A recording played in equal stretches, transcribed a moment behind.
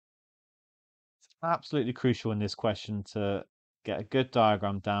Absolutely crucial in this question to get a good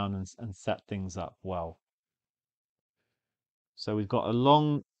diagram down and set things up well. So we've got a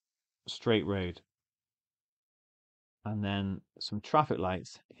long straight road and then some traffic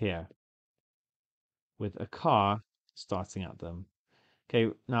lights here with a car starting at them.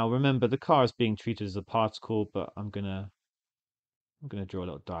 Okay, now remember the car is being treated as a particle, but I'm gonna draw a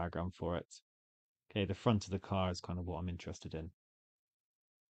little diagram for it. Okay, the front of the car is kind of what I'm interested in.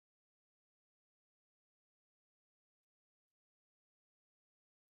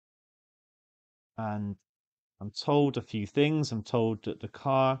 And I'm told a few things. I'm told that the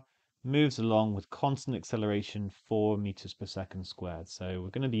car moves along with constant acceleration 4 meters per second squared. So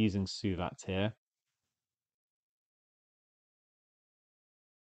we're going to be using SUVAT here.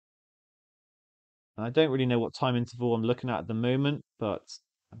 And I don't really know what time interval I'm looking at the moment, but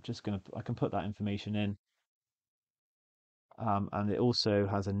I can put that information in. And it also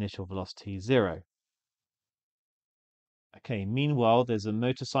has initial velocity 0. Okay, meanwhile, there's a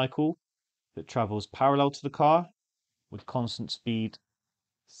motorcycle that travels parallel to the car with constant speed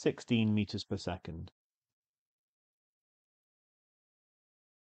 16 meters per second.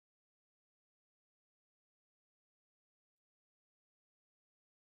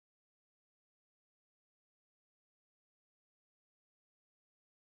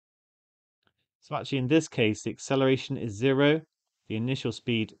 So actually in this case, the acceleration is 0, the initial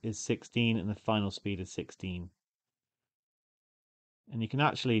speed is 16, and the final speed is 16. And you can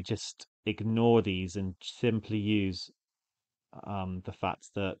actually just ignore these and simply use the fact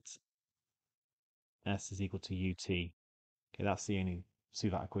that S is equal to ut. Okay, that's the only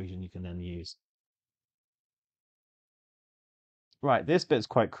SUVAT equation you can then use. Right, this bit's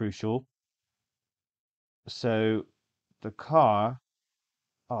quite crucial. So the car,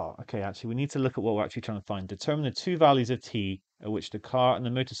 okay, actually we need to look at what we're actually trying to find. Determine the two values of t at which the car and the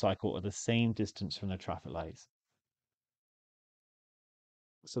motorcycle are the same distance from the traffic lights.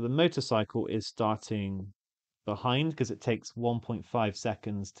 So the motorcycle is starting behind because it takes 1.5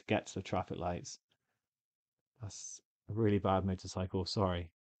 seconds to get to the traffic lights. That's a really bad motorcycle,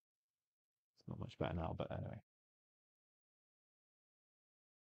 sorry. It's not much better now, but anyway.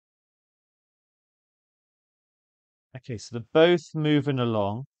 Okay, so they're both moving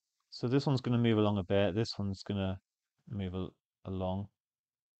along. So this one's going to move along a bit. This one's going to move along.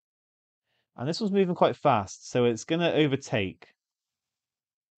 And this one's moving quite fast, so it's going to overtake.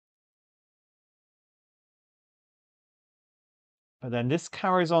 But then this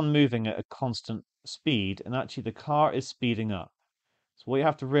carries on moving at a constant speed, and actually the car is speeding up. So what you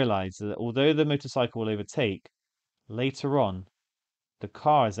have to realize is that although the motorcycle will overtake, later on, the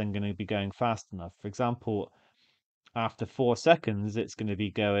car is then going to be going fast enough. For example, after 4 seconds, it's going to be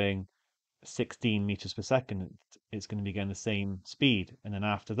going 16 meters per second. It's going to be going the same speed. And then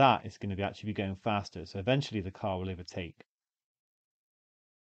after that, it's going to be actually be going faster. So eventually the car will overtake.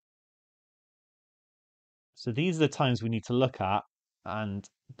 So these are the times we need to look at. And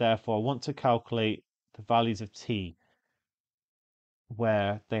therefore, I want to calculate the values of t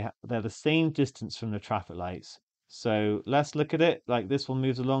where they're the same distance from the traffic lights. So let's look at it like this one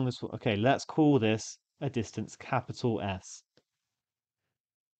moves along this one. Okay, let's call this a distance capital S,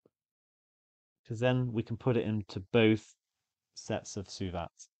 because then we can put it into both sets of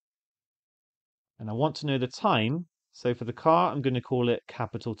SUVATs. And I want to know the time. So for the car, I'm going to call it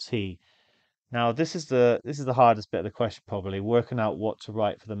capital T. Now this is the hardest bit of the question probably, working out what to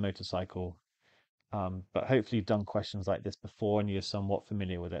write for the motorcycle. But hopefully you've done questions like this before and you're somewhat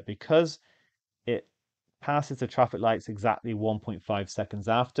familiar with it. Because it passes the traffic lights exactly 1.5 seconds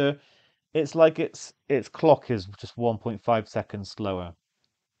after, it's like its clock is just 1.5 seconds slower.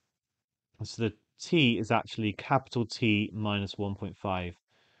 So the t is actually capital T minus 1.5.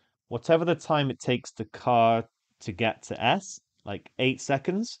 Whatever the time it takes the car to get to S, like 8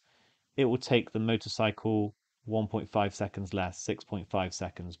 seconds, it will take the motorcycle 1.5 seconds less, 6.5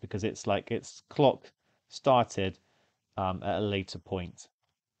 seconds, because it's like its clock started at a later point.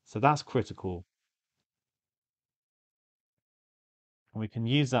 So that's critical. And we can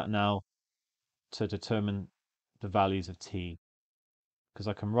use that now to determine the values of t, because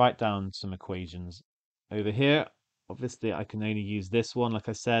I can write down some equations. Over here, obviously I can only use this one, like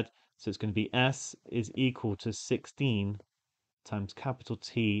I said, so it's going to be S is equal to 16 times capital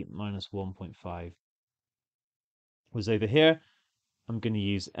T minus 1.5. Whereas over here, I'm going to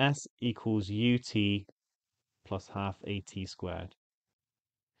use S equals UT plus half AT squared.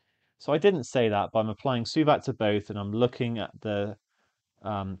 So I didn't say that, but I'm applying SUVAT to both, and I'm looking at the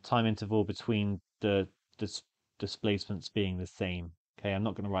time interval between the displacements being the same. Okay, I'm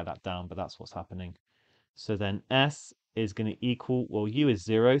not going to write that down, but that's what's happening. So then S is going to equal, well, U is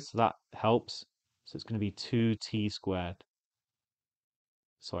 0, so that helps. So it's going to be 2t squared.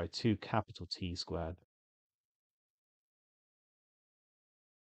 Sorry, 2 capital T squared.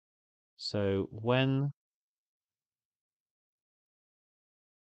 So when,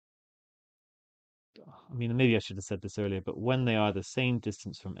 I mean, maybe I should have said this earlier, but when they are the same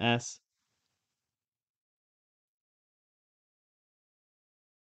distance from S,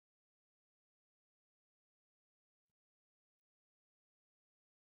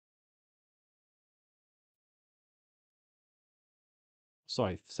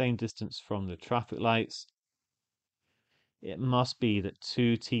 sorry, same distance from the traffic lights, it must be that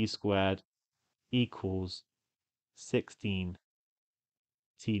 2t squared equals 16t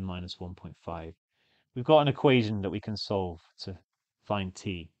minus 1.5. We've got an equation that we can solve to find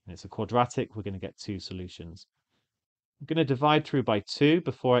t, and it's a quadratic. We're going to get two solutions. I'm going to divide through by 2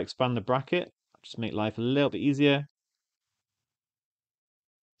 before I expand the bracket, just make life a little bit easier.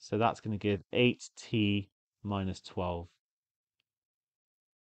 So that's going to give 8t minus 12.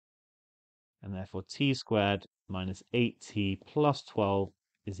 And therefore t squared minus 8t plus 12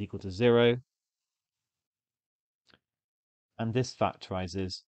 is equal to 0. And this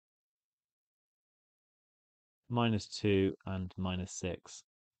factorizes minus 2 and minus 6.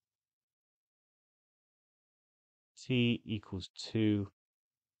 T equals 2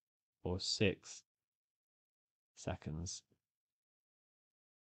 or 6 seconds.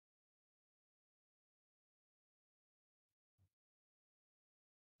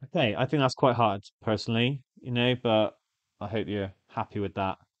 Okay, I think that's quite hard personally, but I hope you're happy with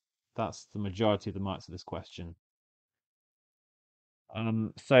that. That's the majority of the marks of this question.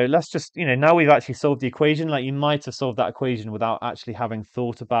 So let's just, now we've actually solved the equation, like you might have solved that equation without actually having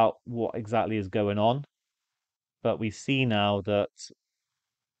thought about what exactly is going on. But we see now that,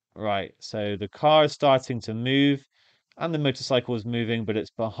 right, so the car is starting to move and the motorcycle is moving, but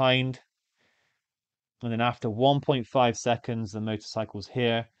it's behind. And then after 1.5 seconds, the motorcycle's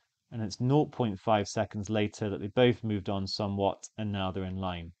here, and it's 0.5 seconds later that they both moved on somewhat, and now they're in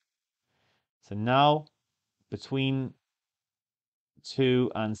line. So now, between 2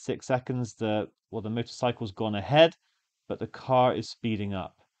 and 6 seconds, the motorcycle's gone ahead, but the car is speeding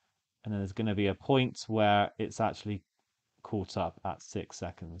up. And then there's going to be a point where it's actually caught up at 6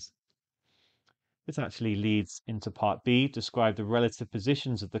 seconds. This actually leads into part B, describe the relative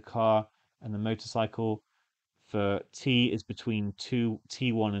positions of the car and the motorcycle for T is between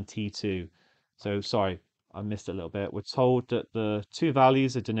T1 and T2. So sorry, I missed a little bit. We're told that the two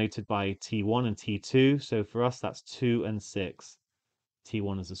values are denoted by T1 and T2. So for us, that's 2 and 6.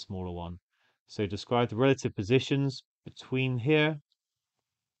 T1 is a smaller one. So describe the relative positions between here.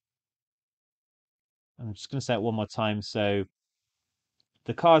 I'm just going to say it one more time. So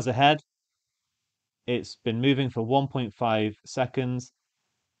the car's ahead. It's been moving for 1.5 seconds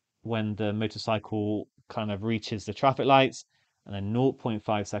when the motorcycle kind of reaches the traffic lights, and then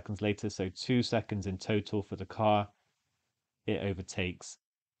 0.5 seconds later, so 2 seconds in total for the car, it overtakes.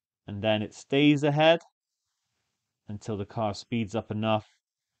 And then it stays ahead until the car speeds up enough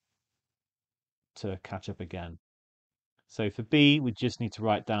to catch up again. So for B, we just need to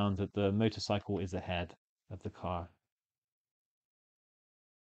write down that the motorcycle is ahead of the car.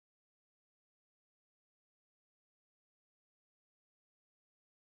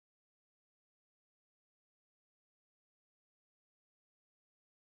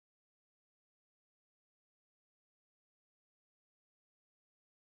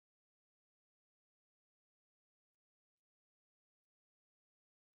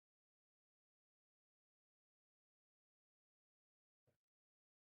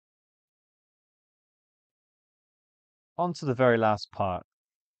 On to the very last part.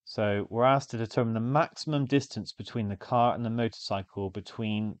 So we're asked to determine the maximum distance between the car and the motorcycle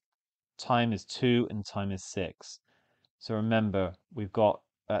between time is 2 and time is 6. So remember, we've got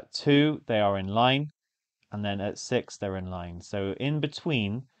at 2, they are in line, and then at 6, they're in line. So in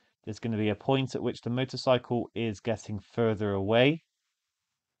between, there's going to be a point at which the motorcycle is getting further away,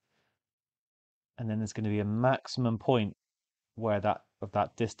 and then there's going to be a maximum point where that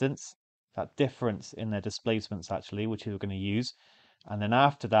distance, that difference in their displacements actually, which we're going to use. And then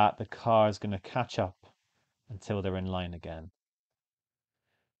after that, the car is going to catch up until they're in line again.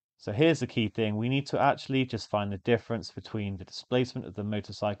 So here's the key thing. We need to actually just find the difference between the displacement of the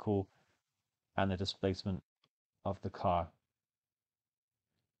motorcycle and the displacement of the car.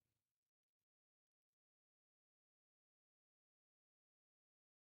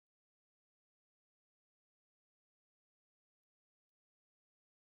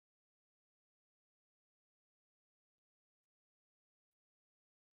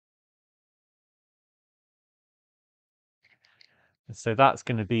 And so that's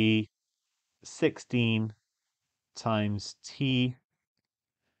going to be 16 times t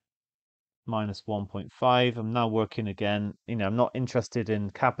minus 1.5. I'm now working again. I'm not interested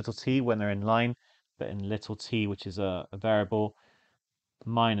in capital T when they're in line, but in little t, which is a variable,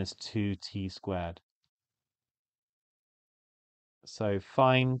 minus 2t squared. So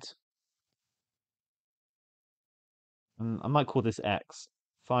find, I might call this x,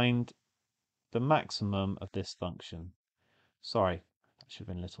 find the maximum of this function. Sorry, that should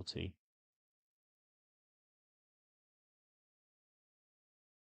have been little t.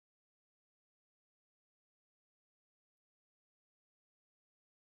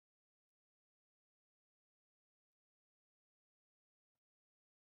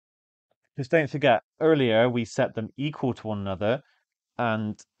 Just don't forget, earlier we set them equal to one another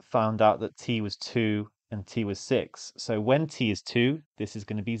and found out that t was 2 and t was 6. So when t is 2, this is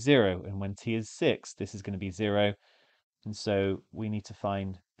going to be 0. And when t is 6, this is going to be 0. And so we need to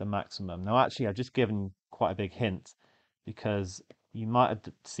find the maximum. Now, actually, I've just given quite a big hint because you might have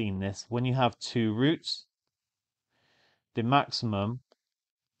seen this. When you have two roots, the maximum,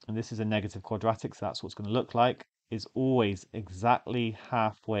 and this is a negative quadratic, so that's what it's going to look like, is always exactly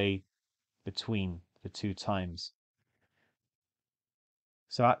halfway between the two times.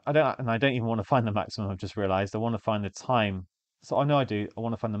 So I don't even want to find the maximum. I've just realized I want to find the time. So I know I do. I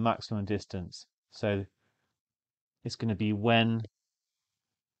want to find the maximum distance. So it's going to be when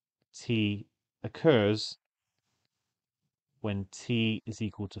t occurs when t is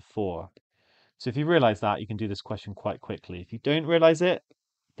equal to 4. So if you realize that, you can do this question quite quickly. If you don't realize it,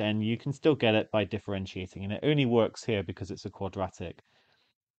 then you can still get it by differentiating. And it only works here because it's a quadratic.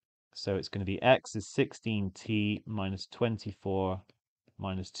 So it's going to be x is 16t minus 24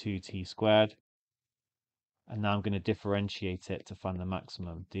 minus 2t squared. And now I'm going to differentiate it to find the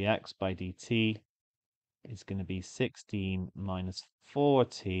maximum. dx by dt is going to be 16 minus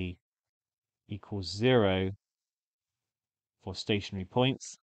 4t equals 0 for stationary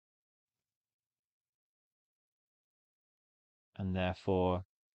points. And therefore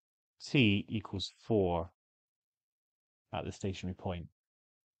t equals 4 at the stationary point.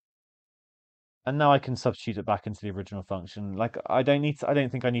 And now I can substitute it back into the original function. Like I don't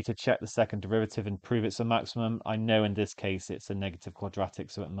think I need to check the second derivative and prove it's a maximum. I know in this case it's a negative quadratic,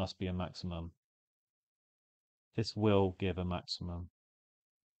 so it must be a maximum. This will give a maximum.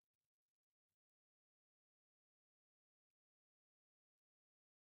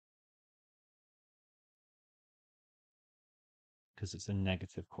 Because it's a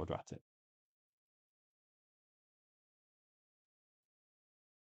negative quadratic.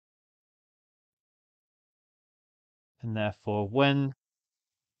 And therefore, when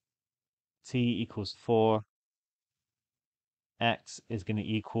t equals 4, x is going to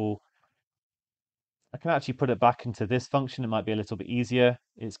equal, I can actually put it back into this function. It might be a little bit easier.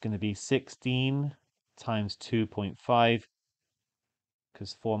 It's going to be 16 times 2.5,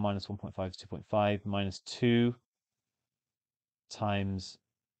 because 4 minus 1.5 is 2.5, minus 2 times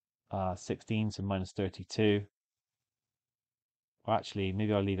 16, so minus 32. Or actually,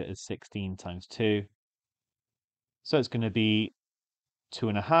 maybe I'll leave it as 16 times 2. So it's going to be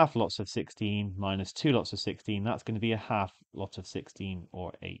 2.5 lots of 16 minus 2 lots of 16. That's going to be a half lot of 16,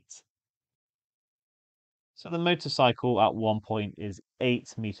 or 8. So the motorcycle at one point is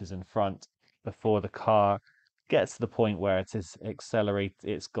 8 meters in front before the car gets to the point where it is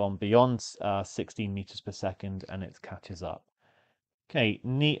it's gone beyond 16 meters per second and it catches up. Okay,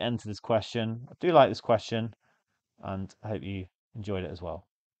 neat end to this question. I do like this question and I hope you enjoyed it as well.